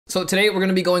So today we're going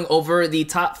to be going over the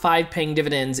top 5 paying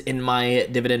dividends in my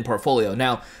dividend portfolio.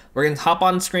 Now, we're going to hop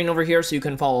on screen over here so you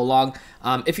can follow along.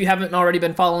 If you haven't already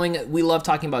been following, we love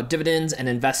talking about dividends and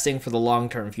investing for the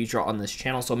long-term future on this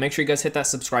channel. So make sure you guys hit that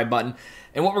subscribe button.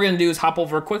 And what we're going to do is hop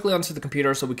over quickly onto the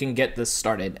computer so we can get this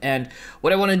started. And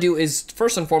what I want to do is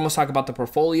first and foremost talk about the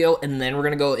portfolio, and then we're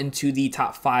going to go into the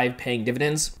top 5 paying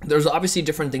dividends. There's obviously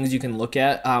different things you can look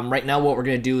at. Right now, what we're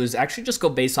going to do is actually just go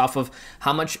based off of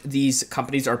how much these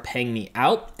companies are paying me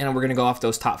out, and we're going to go off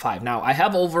those top 5. Now, I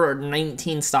have over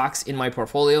 19 stocks in my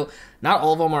portfolio. Not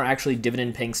all of them are actually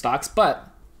dividend paying stocks, but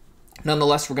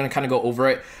nonetheless, we're going to kind of go over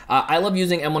it. I love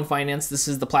using M1 Finance. This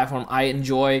is the platform I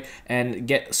enjoy and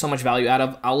get so much value out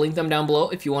of. I'll link them down below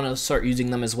if you want to start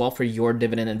using them as well for your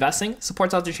dividend investing.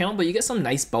 Supports out the channel, but you get some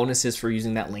nice bonuses for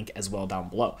using that link as well down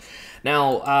below.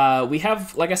 Now, we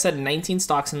have, like I said, 19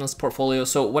 stocks in this portfolio.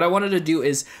 So what I wanted to do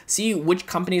is see which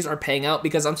companies are paying out,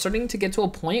 because I'm starting to get to a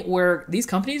point where these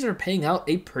companies are paying out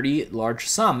a pretty large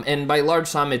sum. And by large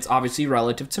sum, it's obviously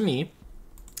relative to me.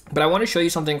 But I want to show you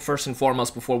something first and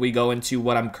foremost before we go into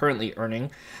what I'm currently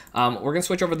earning. We're going to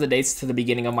switch over the dates to the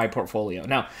beginning of my portfolio.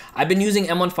 Now, I've been using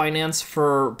M1 Finance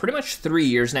for pretty much 3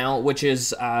 years now, which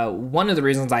is one of the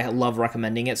reasons I love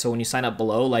recommending it. So when you sign up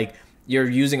below, like, you're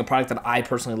using a product that I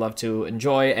personally love to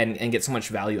enjoy and get so much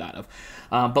value out of.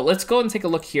 But let's go and take a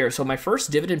look here. So my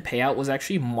first dividend payout was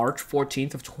actually March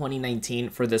 14th of 2019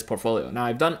 for this portfolio. Now,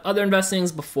 I've done other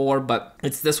investings before, but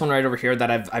it's this one right over here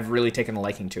that I've really taken a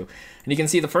liking to. And you can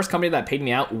see the first company that paid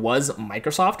me out was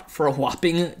Microsoft for a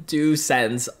whopping 2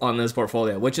 cents on this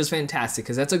portfolio, which is fantastic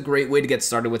because that's a great way to get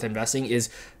started with investing, is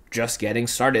just getting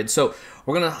started. So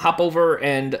we're going to hop over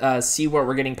and see what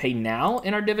we're getting paid now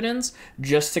in our dividends,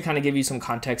 just to kind of give you some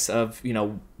context of, you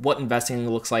know, what investing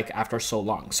looks like after so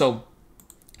long. So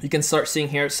you can start seeing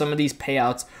here some of these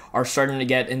payouts are starting to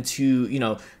get into, you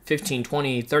know, $15,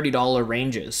 $20, $30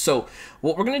 ranges. So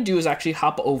what we're going to do is actually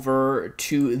hop over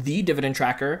to the dividend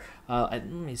tracker. Let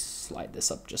me slide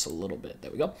this up just a little bit.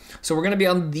 There we go. So we're going to be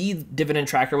on the dividend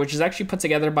tracker, which is actually put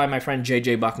together by my friend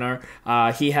JJ Buckner.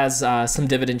 He has some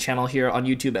dividend channel here on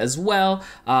YouTube as well.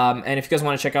 And if you guys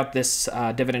want to check out this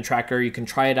dividend tracker, you can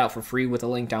try it out for free with a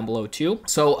link down below too.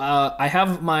 So I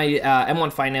have my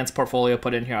M1 Finance portfolio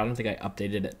put in here. I don't think I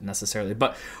updated it necessarily,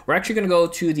 but we're actually going to go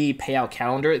to the payout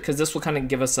calendar because this will kind of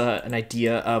give us an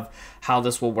idea of how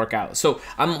this will work out. So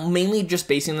I'm mainly just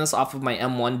basing this off of my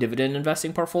M1 dividend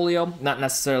investing portfolio, not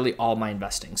necessarily all my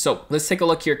investing. So let's take a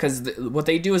look here, because what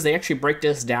they do is they actually break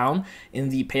this down in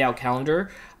the payout calendar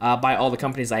by all the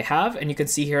companies I have. And you can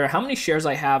see here how many shares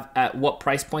I have, at what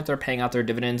price point they're paying out their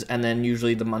dividends, and then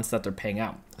usually the months that they're paying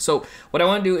out. So what I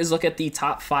want to do is look at the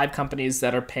top 5 companies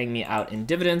that are paying me out in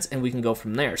dividends, and we can go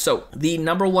from there. So the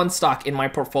number 1 stock in my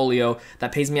portfolio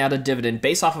that pays me out a dividend,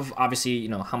 based off of obviously, you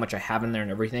know, how much I have in there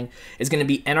and everything, is going to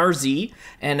be NRZ,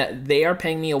 and they are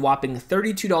paying me a whopping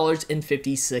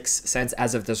 $32.56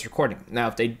 as of this recording. Now,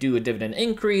 if they do a dividend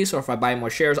increase or if I buy more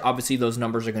shares, obviously those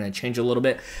numbers are going to change a little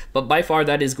bit, but by far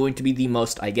that is going to be the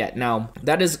most I get. Now,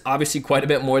 that is obviously quite a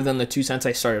bit more than the 2 cents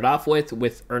I started off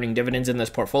with earning dividends in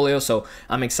this portfolio. So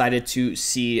I'm excited to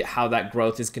see how that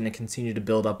growth is going to continue to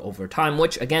build up over time,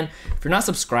 which, again, if you're not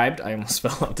subscribed, I almost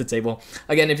fell off the table.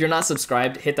 Again, if you're not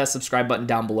subscribed, hit that subscribe button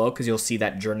down below, because you'll see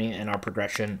that journey and our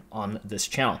progression on this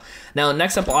channel. Now,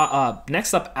 next up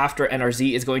after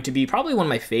NRZ is going to be probably one of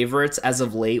my favorites as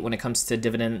of late when it comes to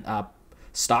dividend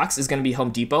stocks, is going to be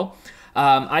Home Depot.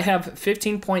 I have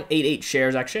 15.88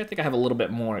 shares. Actually, I think I have a little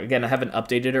bit more. Again, I haven't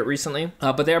updated it recently,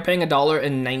 but they are paying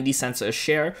 $1.90 a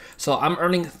share. So I'm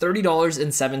earning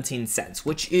 $30.17,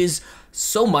 which is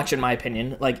so much in my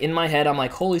opinion. Like, in my head, I'm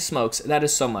like, holy smokes, that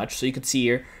is so much. So you could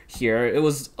see here, it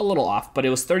was a little off, but it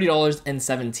was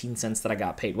 $30.17 that I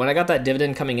got paid. When I got that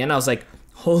dividend coming in, I was like,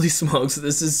 holy smokes,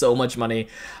 this is so much money.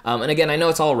 And again, I know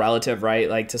it's all relative, right?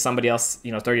 Like, to somebody else,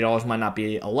 you know, $30 might not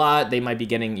be a lot. They might be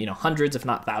getting, you know, hundreds, if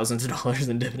not thousands of dollars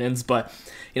in dividends. But,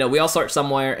 you know, we all start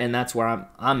somewhere, and that's where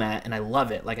I'm at, and I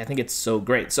love it. Like, I think it's so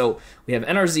great. So we have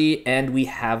NRZ and we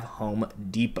have Home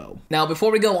Depot. Now,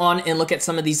 before we go on and look at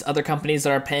some of these other companies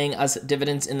that are paying us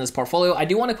dividends in this portfolio, I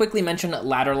do want to quickly mention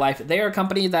Ladder Life. They are a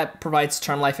company that provides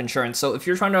term life insurance. So if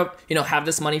you're trying to, you know, have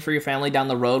this money for your family down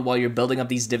the road while you're building up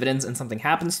these dividends and something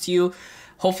happens to you,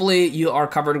 hopefully you are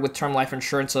covered with term life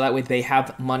insurance, so that way they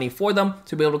have money for them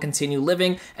to be able to continue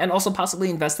living and also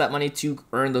possibly invest that money to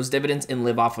earn those dividends and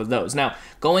live off of those. Now,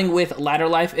 going with Ladder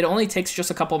Life, it only takes just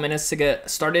a couple minutes to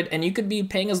get started, and you could be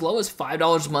paying as low as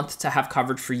 $5 a month to have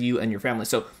coverage for you and your family.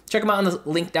 So check them out on the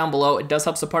link down below. It does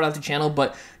help support out the channel,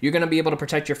 but you're going to be able to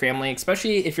protect your family,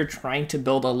 especially if you're trying to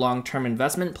build a long-term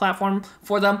investment platform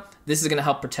for them. This is going to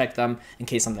help protect them in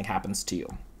case something happens to you.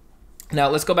 Now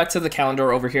let's go back to the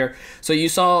calendar over here. So you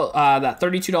saw that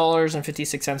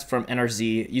 $32.56 from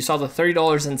NRZ. You saw the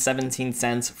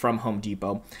 $30.17 from Home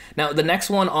Depot. Now the next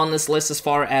one on this list, as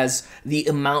far as the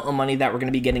amount of money that we're going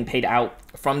to be getting paid out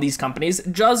from these companies,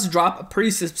 does drop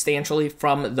pretty substantially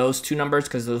from those two numbers,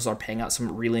 because those are paying out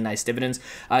some really nice dividends.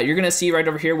 You're going to see right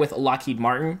over here with Lockheed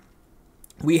Martin,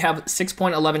 we have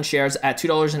 6.11 shares at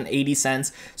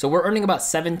 $2.80. So we're earning about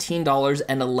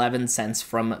 $17.11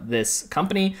 from this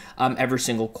company every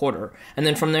single quarter. And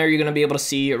then from there, you're going to be able to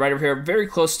see right over here, very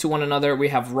close to one another, we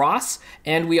have Ross,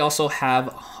 and we also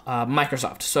have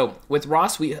Microsoft. So with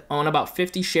Ross, we own about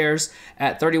 50 shares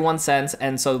at 31 cents.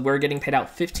 And so we're getting paid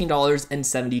out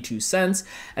 $15.72.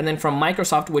 And then from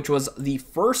Microsoft, which was the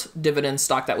first dividend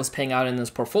stock that was paying out in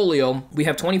this portfolio, we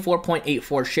have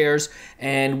 24.84 shares,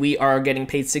 and we are getting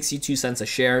paid 62 cents a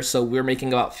share. So we're making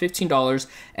about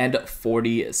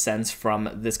 $15.40 from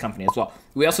this company as well.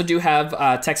 We also do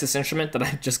have Texas Instrument that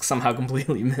I just somehow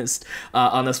completely missed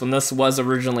on this one. This was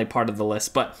originally part of the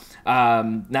list, but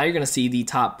now you're going to see the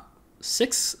top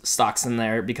 6 stocks in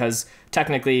there, because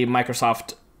technically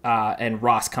Microsoft and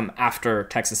Ross come after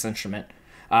Texas Instrument.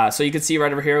 So you can see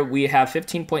right over here, we have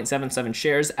 15.77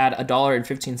 shares at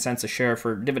 $1.15 a share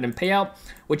for dividend payout,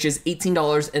 which is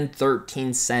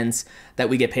 $18.13 that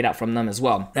we get paid out from them as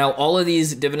well. Now, all of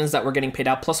these dividends that we're getting paid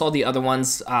out, plus all the other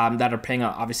ones that are paying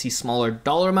out obviously smaller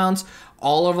dollar amounts,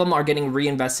 all of them are getting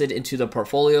reinvested into the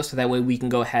portfolio, so that way we can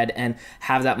go ahead and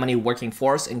have that money working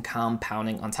for us and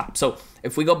compounding on top. So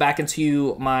if we go back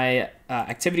into my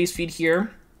activities feed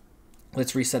here,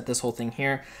 let's reset this whole thing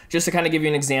here, just to kind of give you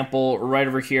an example right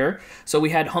over here. So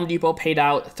we had Home Depot paid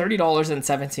out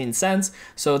 $30.17.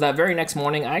 So that very next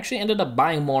morning, I actually ended up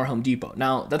buying more Home Depot.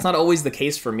 Now, that's not always the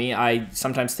case for me. I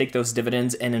sometimes take those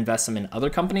dividends and invest them in other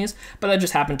companies, but that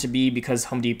just happened to be because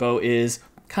Home Depot is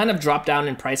kind of dropped down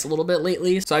in price a little bit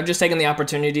lately. So I've just taken the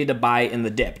opportunity to buy in the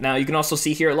dip. Now you can also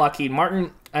see here at Lockheed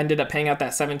Martin, I ended up paying out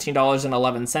that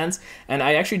 $17.11, and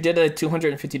I actually did a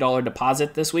 $250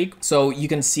 deposit this week. So you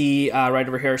can see right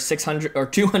over here,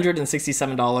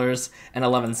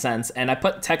 $267.11, and I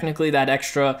put technically that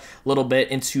extra little bit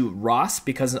into Ross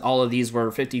because all of these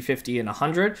were 50, 50, and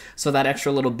 100. So that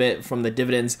extra little bit from the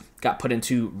dividends got put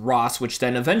into Ross, which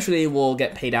then eventually will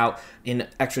get paid out in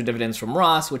extra dividends from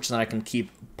Ross, which then I can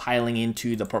keep piling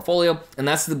into the portfolio. And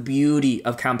that's the beauty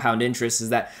of compound interest, is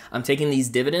that I'm taking these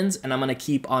dividends and I'm going to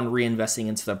keep on reinvesting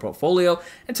into the portfolio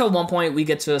until one point we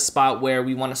get to a spot where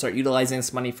we want to start utilizing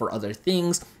this money for other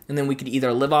things, and then we could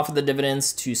either live off of the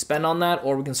dividends to spend on that,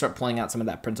 or we can start pulling out some of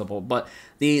that principal. But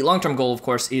the long-term goal, of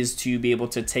course, is to be able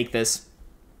to take this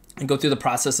and go through the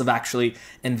process of actually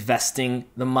investing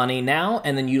the money now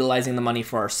and then utilizing the money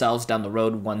for ourselves down the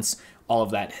road once all of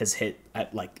that has hit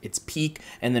at like its peak,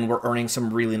 and then we're earning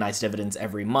some really nice dividends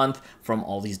every month from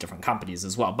all these different companies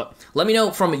as well. But let me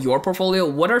know from your portfolio,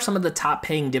 what are some of the top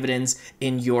paying dividends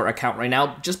in your account right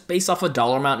now, just based off a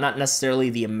dollar amount, not necessarily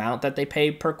the amount that they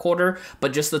pay per quarter,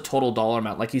 but just the total dollar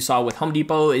amount. Like you saw with Home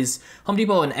Depot and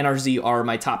NRZ are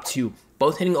my top two,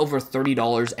 both hitting over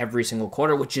 $30 every single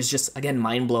quarter, which is just, again,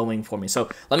 mind-blowing for me. So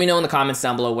let me know in the comments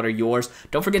down below, what are yours?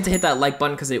 Don't forget to hit that like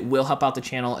button because it will help out the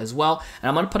channel as well. And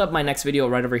I'm going to put up my next video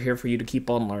right over here for you to keep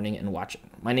on learning and watching.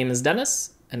 My name is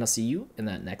Dennis, and I'll see you in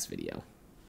that next video.